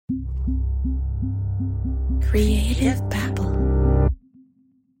Creative babble.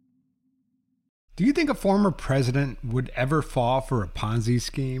 Do you think a former president would ever fall for a Ponzi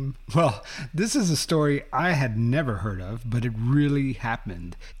scheme? Well, this is a story I had never heard of, but it really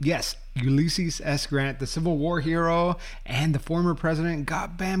happened. Yes, Ulysses S. Grant, the Civil War hero, and the former president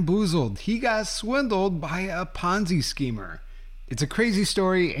got bamboozled. He got swindled by a Ponzi schemer. It's a crazy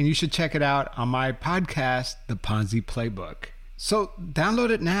story, and you should check it out on my podcast, The Ponzi Playbook. So download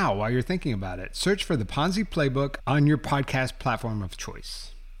it now while you're thinking about it. Search for The Ponzi Playbook on your podcast platform of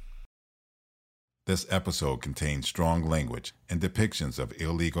choice. This episode contains strong language and depictions of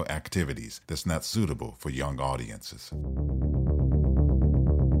illegal activities that's not suitable for young audiences.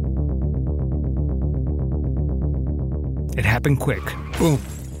 It happened quick. Boom.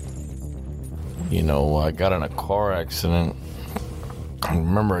 You know, I got in a car accident. I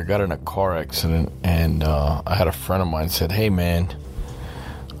remember I got in a car accident, and I had a friend of mine said, "Hey, man,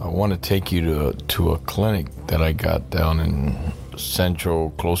 I want to take you to a clinic that I got down in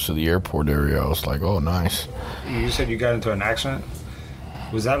Central, close to the airport area." I was like, "Oh, nice." You said you got into an accident?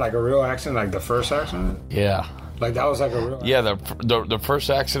 Was that like a real accident, like the first accident? Yeah. Like that was like a real accident? Yeah, the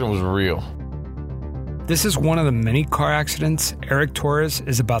first accident was real. This is one of the many car accidents Eric Torres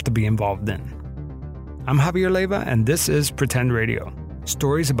is about to be involved in. I'm Javier Leiva, and this is Pretend Radio.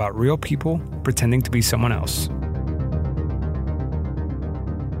 Stories about real people pretending to be someone else.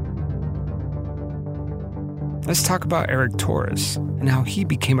 Let's talk about Eric Torres and how he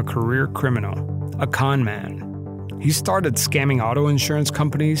became a career criminal, a con man. He started scamming auto insurance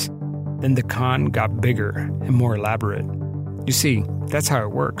companies, then the con got bigger and more elaborate. You see, that's how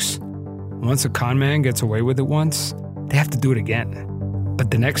it works. Once a con man gets away with it once, they have to do it again. But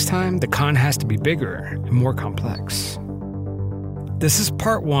the next time, the con has to be bigger and more complex. This is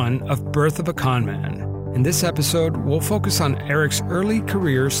part one of Birth of a Con Man. In this episode, we'll focus on Eric's early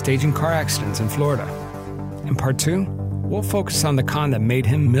career staging car accidents in Florida. In part two, we'll focus on the con that made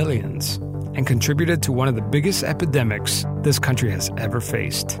him millions and contributed to one of the biggest epidemics this country has ever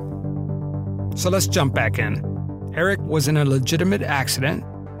faced. So let's jump back in. Eric was in a legitimate accident,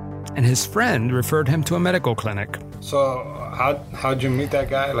 and his friend referred him to a medical clinic. So how'd you meet that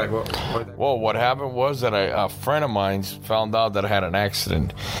guy? Like, what happened was that a friend of mine found out that I had an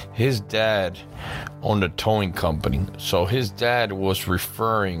accident. His dad owned a towing company, so his dad was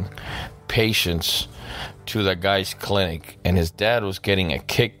referring patients to the guy's clinic, and his dad was getting a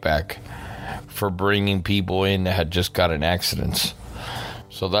kickback for bringing people in that had just gotten accidents.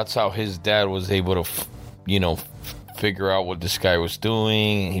 So that's how his dad was able to, figure out what this guy was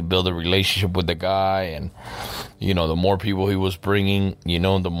doing. He built a relationship with the guy, and, the more people he was bringing,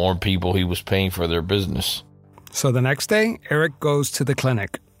 the more people he was paying for their business. So the next day, Eric goes to the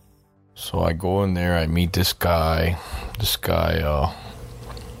clinic. So I go in there, I meet this guy. This guy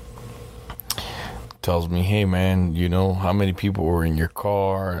tells me, "Hey, man, how many people were in your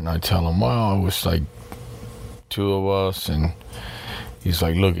car?" And I tell him, "Well, it was like 2 of us." And he's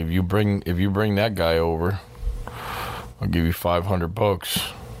like, "Look, if you bring that guy over, I'll give you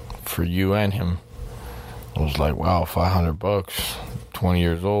 $500 for you and him." I was like, "Wow, $500, 20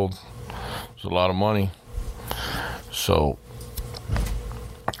 years old. It's a lot of money." So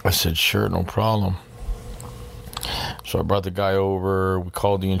I said, "Sure, no problem." So I brought the guy over. We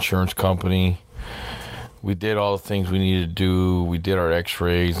called the insurance company. We did all the things we needed to do. We did our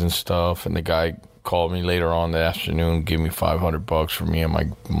x-rays and stuff. And the guy called me later on in the afternoon, gave me $500 for me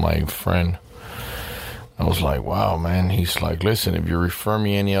and my friend. I was like, "Wow, man." He's like, "Listen, if you refer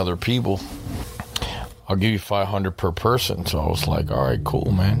me any other people, I'll give you $500 per person." So I was like, "All right,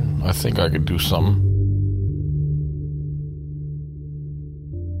 cool, man. I think I could do something."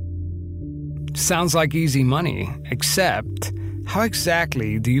 Sounds like easy money, except how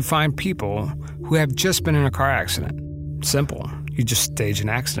exactly do you find people who have just been in a car accident? Simple. You just stage an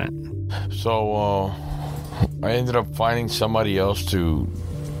accident. So I ended up finding somebody else to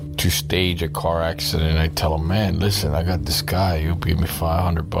stage a car accident. I tell him, "Man, listen, I got this guy. He'll give me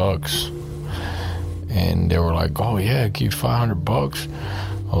 $500. And they were like, "Oh, yeah, give you $500.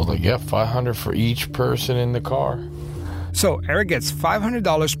 I was like, "Yeah, $500 for each person in the car." So Eric gets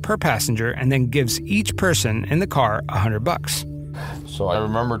 $500 per passenger and then gives each person in the car $100. So I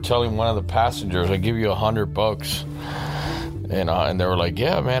remember telling one of the passengers, "I give you $100. And they were like,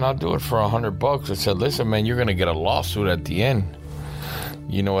 "Yeah, man, I'll do it for $100. I said, "Listen, man, you're going to get a lawsuit at the end.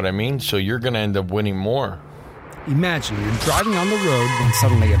 You know what I mean? So you're going to end up winning more." Imagine you're driving on the road when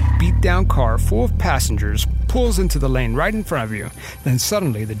suddenly a beat-down car full of passengers pulls into the lane right in front of you. Then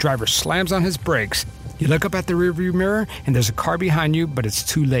suddenly the driver slams on his brakes. You look up at the rearview mirror and there's a car behind you, but it's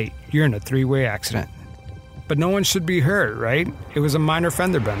too late. You're in a three-way accident. But no one should be hurt, right? It was a minor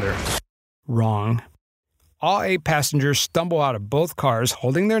fender bender. Wrong. All 8 passengers stumble out of both cars,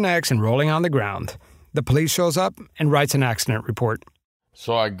 holding their necks and rolling on the ground. The police shows up and writes an accident report.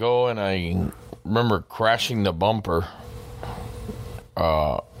 So I go and I remember crashing the bumper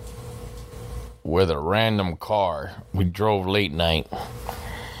with a random car. We drove late night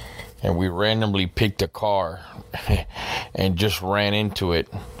and we randomly picked a car and just ran into it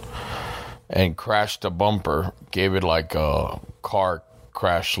and crashed the bumper. Gave it like a car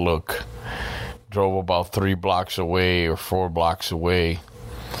crash look. Drove about 3 blocks away or 4 blocks away.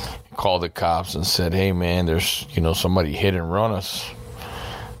 Called the cops and said, hey man, there's somebody hit and run us.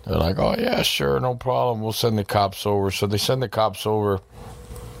 They're like, oh yeah, sure, no problem, we'll send the cops over. So they send the cops over,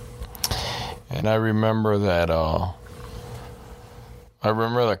 and I remember that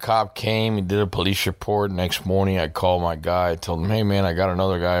the cop came, he did a police report. Next morning I called my guy. I told him, hey man, I got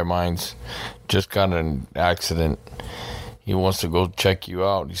another guy of mine's just got in an accident, he wants to go check you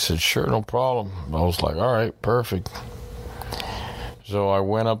out. He said, sure, no problem. I was like, all right, perfect. So I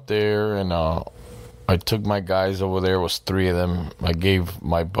went up there and I took my guys over there. It was 3 of them. I gave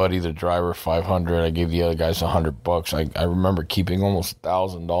my buddy, the driver, $500. I gave the other guys $100. I remember keeping almost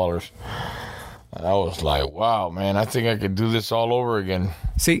 $1,000. And I was like, wow, man, I think I could do this all over again.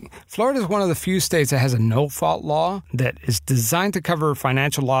 See, Florida is one of the few states that has a no-fault law that is designed to cover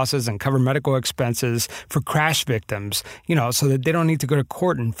financial losses and cover medical expenses for crash victims, so that they don't need to go to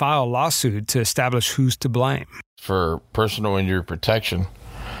court and file a lawsuit to establish who's to blame. For personal injury protection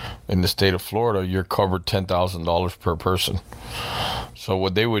in the state of Florida, you're covered $10,000 per person. So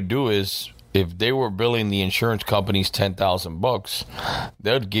what they would do is, if they were billing the insurance companies $10,000,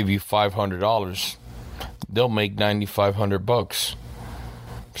 they'd give you $500. They'll make $9,500.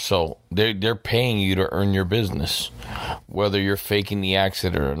 So they're paying you to earn your business, whether you're faking the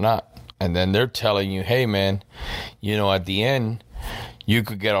accident or not. And then they're telling you, hey man, at the end, you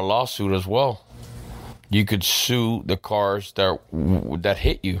could get a lawsuit as well. You could sue the cars that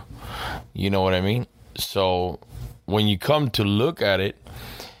hit you. You know what I mean? So when you come to look at it,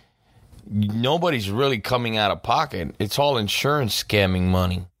 nobody's really coming out of pocket. It's all insurance scamming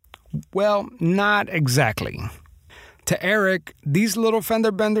money. Well, not exactly. To Eric, these little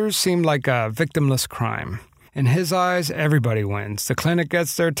fender benders seem like a victimless crime. In his eyes, everybody wins. The clinic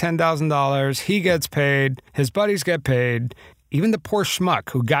gets their $10,000, he gets paid, his buddies get paid. Even the poor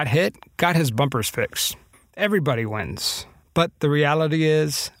schmuck who got hit got his bumpers fixed. Everybody wins. But the reality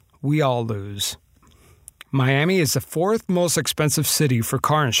is, we all lose. Miami is the 4th most expensive city for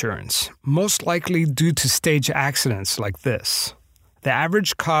car insurance, most likely due to stage accidents like this. The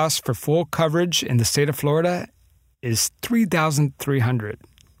average cost for full coverage in the state of Florida is $3,300.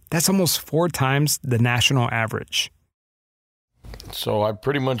 That's almost 4 times the national average. So I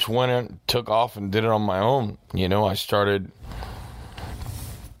pretty much went and took off and did it on my own. I started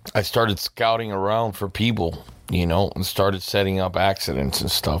scouting around for people, and started setting up accidents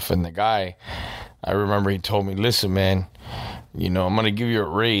and stuff. And the guy, I remember he told me, listen, man, I'm going to give you a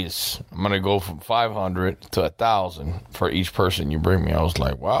raise. I'm going to go from 500 to 1,000 for each person you bring me. I was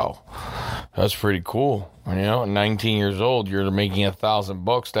like, wow, that's pretty cool. At 19 years old, you're making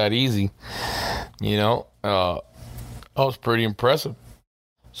 $1,000 that easy. That was pretty impressive.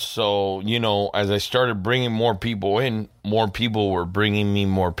 So, as I started bringing more people in, more people were bringing me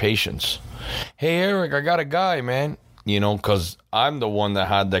more patients. Hey, Eric, I got a guy, man. Because I'm the one that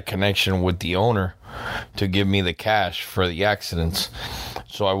had the connection with the owner to give me the cash for the accidents.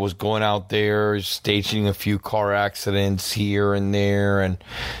 So I was going out there, staging a few car accidents here and there, and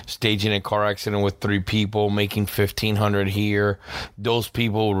staging a car accident with 3 people, making $1,500 here. Those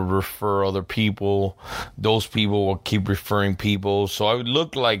people would refer other people. Those people will keep referring people. So I would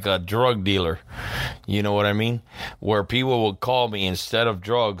look like a drug dealer. You know what I mean? Where people would call me instead of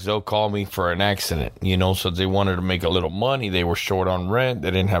drugs, they'll call me for an accident. So they wanted to make a little money. They were short on rent.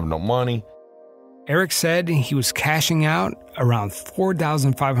 They didn't have no money. Eric said he was cashing out around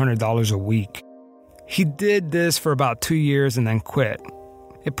 $4,500 a week. He did this for about 2 years and then quit.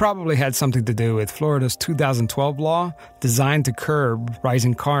 It probably had something to do with Florida's 2012 law designed to curb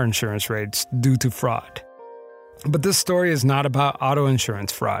rising car insurance rates due to fraud. But this story is not about auto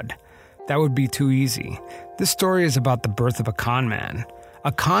insurance fraud. That would be too easy. This story is about the birth of a con man.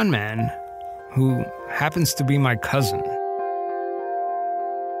 A con man who happens to be my cousin.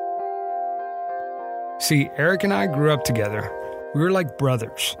 See, Eric and I grew up together. We were like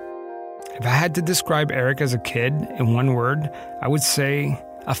brothers. If I had to describe Eric as a kid in one word, I would say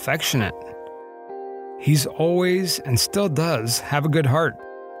affectionate. He's always, and still does, have a good heart.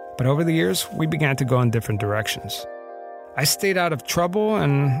 But over the years, we began to go in different directions. I stayed out of trouble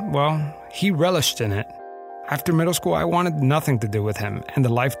and, well, he relished in it. After middle school, I wanted nothing to do with him and the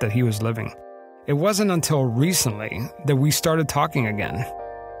life that he was living. It wasn't until recently that we started talking again.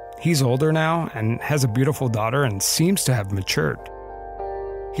 He's older now and has a beautiful daughter and seems to have matured.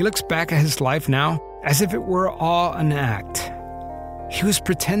 He looks back at his life now as if it were all an act. He was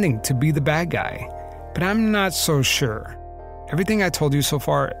pretending to be the bad guy, but I'm not so sure. Everything I told you so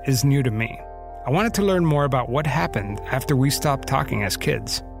far is new to me. I wanted to learn more about what happened after we stopped talking as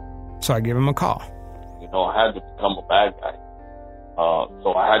kids, so I gave him a call. I had to become a bad guy.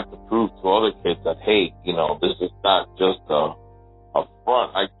 So I had to prove to other kids that, hey, this is not just a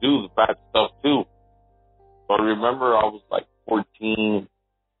front. I do the bad stuff too. So I remember I was like 14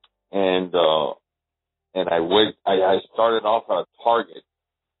 and I started off at a Target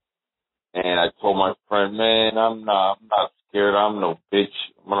and I told my friend, man, I'm not scared. I'm no bitch.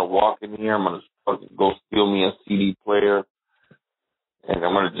 I'm going to walk in here. I'm going to fucking go steal me a CD player and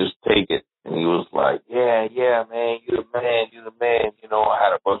I'm going to just take it. And he was like, yeah, man, you the man. I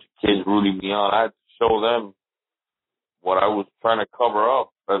had a bunch of kids rooting me on. I had to show them what I was trying to cover up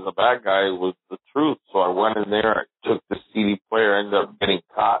as a bad guy was the truth. So I went in there, I took the CD player, ended up getting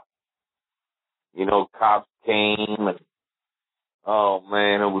caught. Cops came and, oh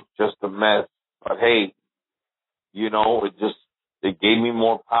man, it was just a mess. But hey, it gave me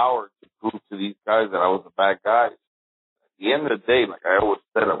more power to prove to these guys that I was a bad guy. At the end of the day, like I always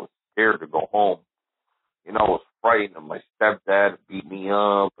said, I was scared to go home. I was frightened of my stepdad beat me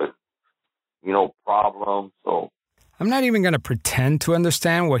up and, problems. So I'm not even going to pretend to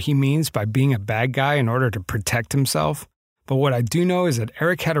understand what he means by being a bad guy in order to protect himself. But what I do know is that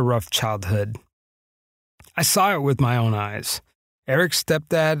Eric had a rough childhood. I saw it with my own eyes. Eric's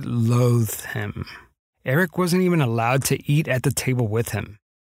stepdad loathed him. Eric wasn't even allowed to eat at the table with him.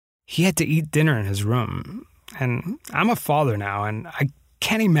 He had to eat dinner in his room. And I'm a father now, and I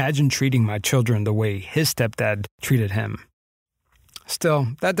can't imagine treating my children the way his stepdad treated him. Still,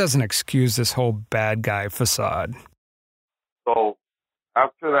 that doesn't excuse this whole bad guy facade. So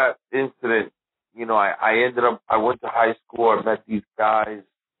after that incident, I went to high school. I met these guys.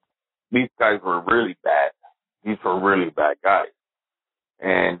 These guys were really bad. These were really bad guys.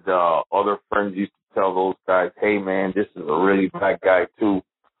 And other friends used to tell those guys, hey, man, this is a really bad guy, too.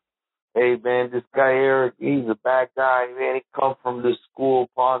 Hey, man, this guy Eric, he's a bad guy. Man, he comes from this school,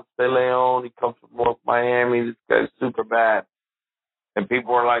 Ponce de Leon. He comes from North Miami. This guy's super bad. And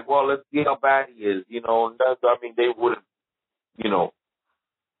people were like, well, let's see how bad he is. They wouldn't,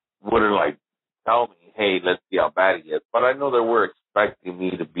 like tell me, hey, let's see how bad he is. But I know they were expecting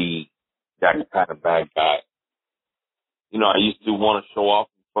me to be that kind of bad guy. I used to want to show off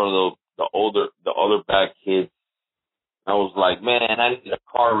in front of the other bad kids. I was like, man, I need a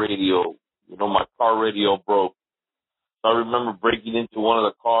car radio. My car radio broke. So I remember breaking into one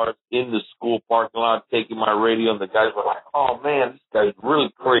of the cars in the school parking lot, taking my radio, and the guys were like, oh, man, this guy's really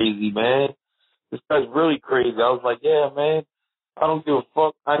crazy, man. This guy's really crazy. I was like, yeah, man, I don't give a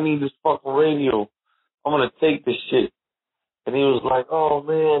fuck. I need this fucking radio. I'm going to take this shit. And he was like, oh,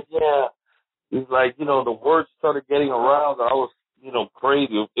 man, yeah. He's like, the word started getting around, and I was,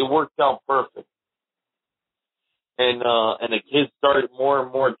 crazy. It worked out perfect. And the kids started, more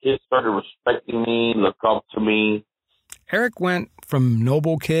and more kids started respecting me, look up to me. Eric went from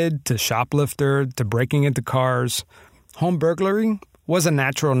noble kid to shoplifter to breaking into cars. Home burglary was a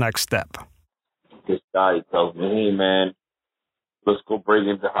natural next step. This guy tells me, hey, man, let's go break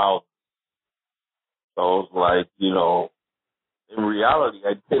into the house. So I was like, in reality,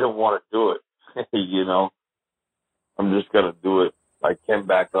 I didn't want to do it. I'm just going to do it. I can't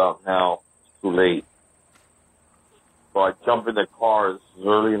back up now. It's too late. So I jump in the car. This is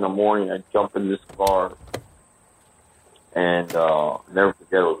early in the morning. I jump in this car. And I'll never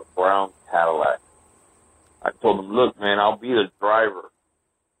forget, it was a brown Cadillac. I told him, look, man, I'll be the driver.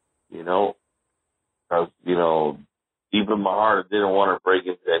 Because, deep in my heart, I didn't want to break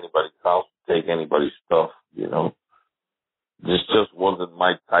into anybody's house, take anybody's stuff, This just wasn't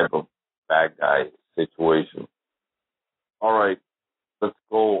my type of bad guy situation. All right, let's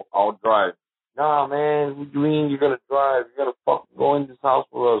go. I'll drive. Nah, man, what do you mean you're going to drive? You're going to fucking go in this house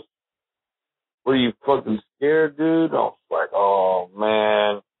with us. Were you fucking scared, dude? I was like, oh,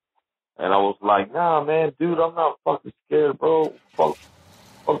 man. And I was like, nah, man, dude, I'm not fucking scared, bro. Fuck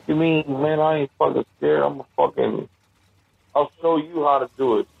you mean, man? I ain't fucking scared. I'll show you how to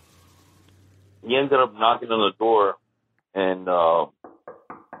do it. He ended up knocking on the door, and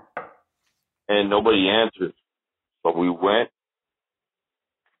nobody answered. So we went,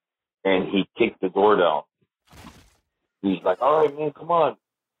 and he kicked the door down. He's like, all right, man, come on.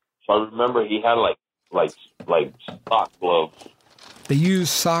 So I remember he had like sock gloves. They used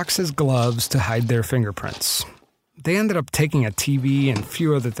socks as gloves to hide their fingerprints. They ended up taking a TV and a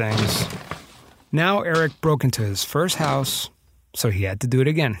few other things. Now Eric broke into his first house, so he had to do it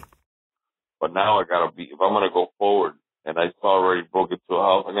again. But now I gotta be, if I'm gonna go forward, and I already broke into a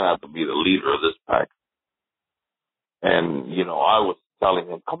house, I'm gonna have to be the leader of this pack. And, I was telling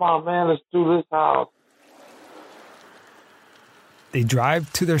him, come on, man, let's do this house. They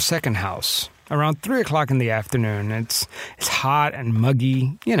drive to their second house around 3 o'clock in the afternoon. It's hot and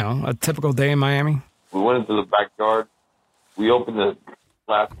muggy, a typical day in Miami. We went into the backyard. We opened the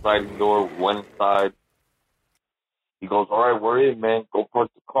glass sliding door, went inside. He goes, all right, we're in, man. Go park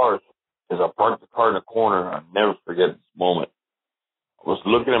the cars. As I parked the car in the corner, I'll never forget this moment. I was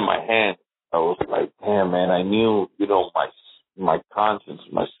looking at my hand. I was like, damn, man, I knew, my conscience,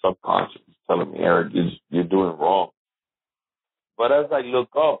 my subconscious was telling me, Eric, you're doing wrong. But as I look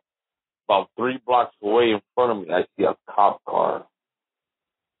up, about 3 blocks away in front of me, I see a cop car.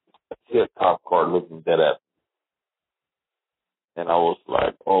 I see a cop car looking dead at me. And I was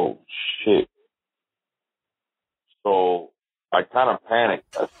like, oh, shit. So I kind of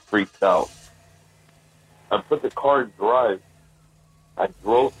panicked. I freaked out. I put the car in drive. I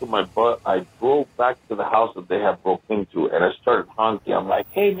drove back to the house that they had broke into, and I started honking. I'm like,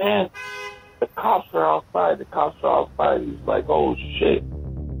 hey, man, the cops are outside. The cops are outside. He's like, oh, shit.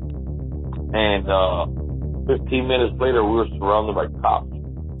 And 15 minutes later, we were surrounded by cops.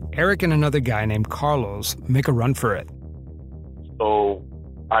 Eric and another guy named Carlos make a run for it. So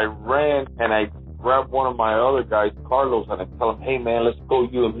I ran, and I grabbed one of my other guys, Carlos, and I tell him, hey, man, let's go,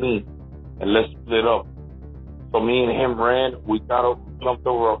 you and me, and let's split up. So me and him ran. We jumped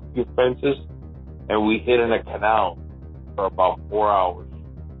over a few fences, and we hid in a canal for about 4 hours.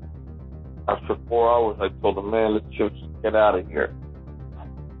 After 4 hours, I told him, man, let's just get out of here.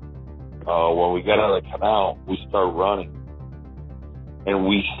 When we got out of the canal, we start running, and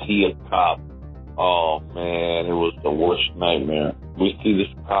we see a cop. Oh, man, it was the worst nightmare. We see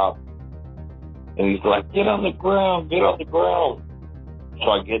this cop, and he's like, get on the ground, get on the ground. So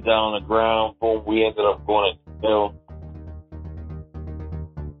I get down on the ground, boom, we ended up going to jail.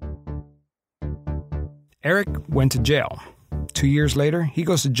 Eric went to jail. 2 years later, he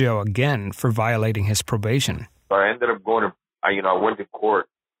goes to jail again for violating his probation. So I ended up going to, I went to court.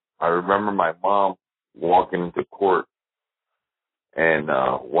 I remember my mom walking into court, and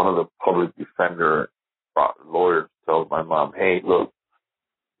one of the public defender lawyers tells my mom, hey, look,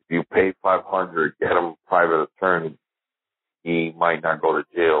 if you pay $500, get him a private attorney, he might not go to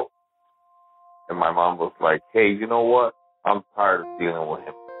jail. And my mom was like, hey, you know what? I'm tired of dealing with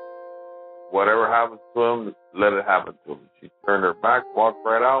him. Whatever happens to him, let it happen to him. She turned her back, walked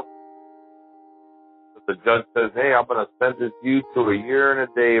right out. The judge says, hey, I'm going to sentence you to 1 year and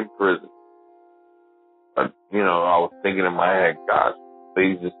a day in prison. But, I was thinking in my head, gosh,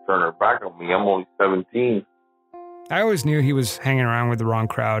 please just turn her back on me. I'm only 17. I always knew he was hanging around with the wrong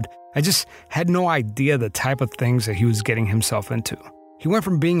crowd. I just had no idea the type of things that he was getting himself into. He went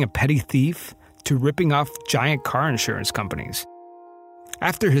from being a petty thief to ripping off giant car insurance companies.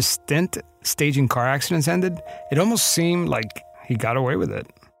 After his stint staging car accidents ended, it almost seemed like he got away with it.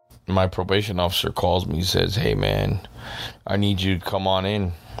 My probation officer calls me, says, hey, man, I need you to come on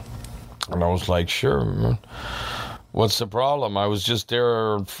in. And I was like, sure, man. What's the problem? I was just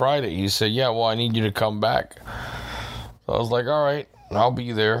there on Friday. He said, yeah, well, I need you to come back. So I was like, all right, I'll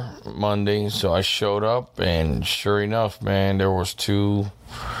be there Monday. So I showed up, and sure enough, man, there was 2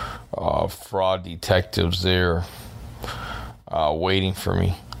 fraud detectives there waiting for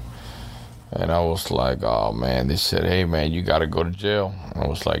me. And I was like, oh, man. They said, hey, man, you got to go to jail. I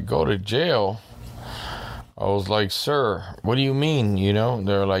was like, go to jail? I was like, sir, what do you mean,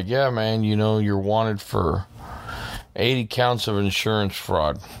 They're like, yeah, man, you're wanted for 80 counts of insurance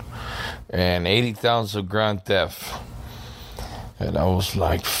fraud and 80 counts of grand theft. And I was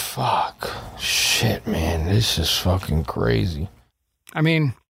like, fuck, shit, man, this is fucking crazy. I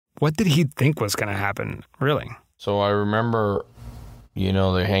mean, what did he think was going to happen, really? So I remember,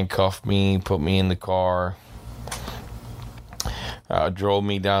 they handcuffed me, put me in the car, drove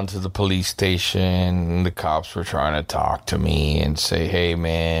me down to the police station. The cops were trying to talk to me and say, hey,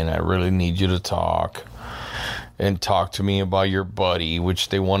 man, I really need you to talk. And talk to me about your buddy, which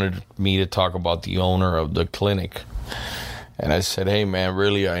they wanted me to talk about the owner of the clinic. And I said, hey, man,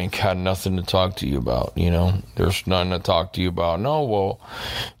 really, I ain't got nothing to talk to you about, There's nothing to talk to you about. No, well,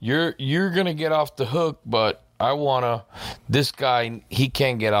 you're going to get off the hook, but this guy, he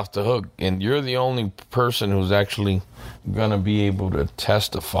can't get off the hook. And you're the only person who's actually going to be able to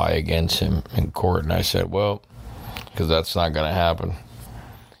testify against him in court. And I said, well, because that's not going to happen.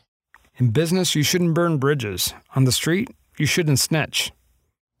 In business, you shouldn't burn bridges. On the street, you shouldn't snitch.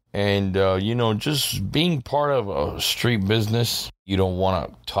 And, just being part of a street business, you don't want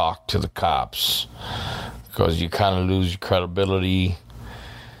to talk to the cops because you kind of lose your credibility.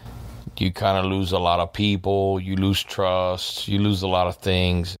 You kind of lose a lot of people. You lose trust. You lose a lot of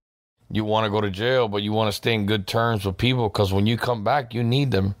things. You want to go to jail, but you want to stay in good terms with people because when you come back, you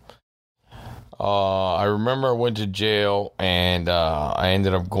need them. I remember I went to jail and I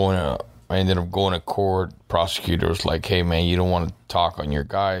ended up going to court. Prosecutor was like, "Hey man, you don't want to talk on your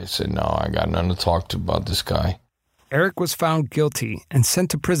guy." I said, "No, I got nothing to talk to about this guy." Eric was found guilty and sent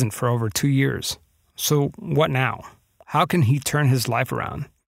to prison for over 2 years. So what now? How can he turn his life around?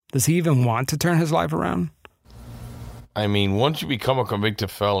 Does he even want to turn his life around? I mean, once you become a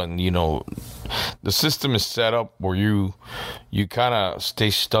convicted felon, the system is set up where you kind of stay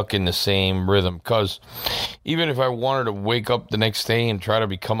stuck in the same rhythm. Because even if I wanted to wake up the next day and try to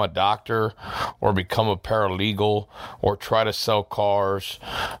become a doctor or become a paralegal or try to sell cars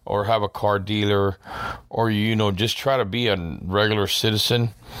or have a car dealer or, just try to be a regular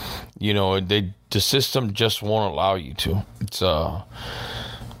citizen, the system just won't allow you to. It's a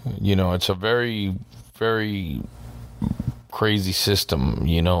very, very crazy system,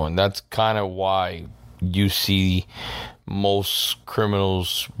 and that's kind of why you see most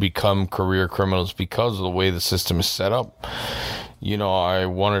criminals become career criminals because of the way the system is set up. I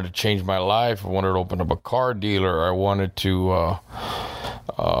wanted to change my life. I wanted to open up a car dealer. I wanted to,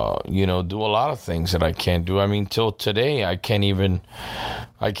 do a lot of things that I can't do. I mean, till today, I can't even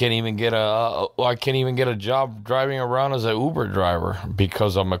get a job driving around as an Uber driver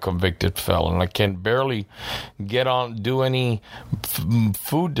because I'm a convicted felon. I can barely do any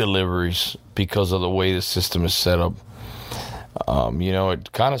food deliveries because of the way the system is set up.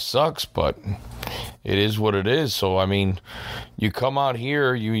 It kind of sucks, but it is what it is. So, I mean, you come out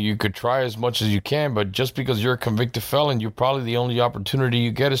here, you could try as much as you can, but just because you're a convicted felon, you're probably the only opportunity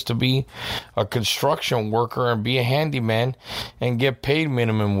you get is to be a construction worker and be a handyman and get paid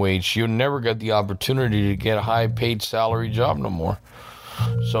minimum wage. You'll never get the opportunity to get a high-paid salary job no more.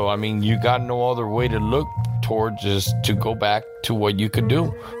 So, I mean, you got no other way to look towards is to go back to what you could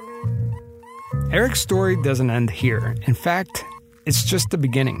do. Eric's story doesn't end here. In fact, it's just the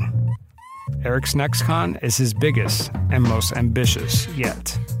beginning. Eric's next con is his biggest and most ambitious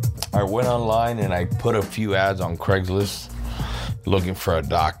yet. I went online and I put a few ads on Craigslist looking for a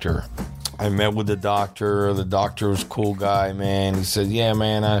doctor. I met with the doctor. The doctor was a cool guy, man. He said, "Yeah,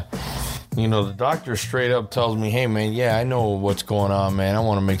 man, the doctor straight up tells me, hey, man, yeah, I know what's going on, man. I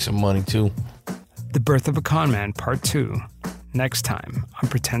want to make some money, too." The Birth of a Con Man, Part 2, next time on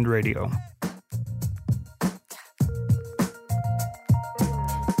Pretend Radio.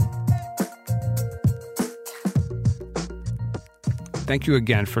 Thank you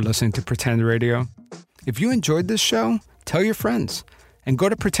again for listening to Pretend Radio. If you enjoyed this show, tell your friends and go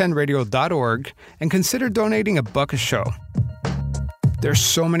to pretendradio.org and consider donating $1 a show. There's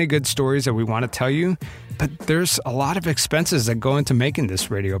so many good stories that we want to tell you, but there's a lot of expenses that go into making this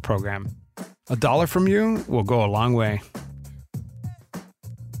radio program. $1 from you will go a long way.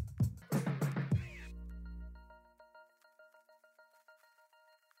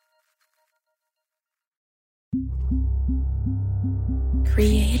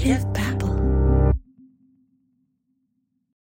 Creative Babble.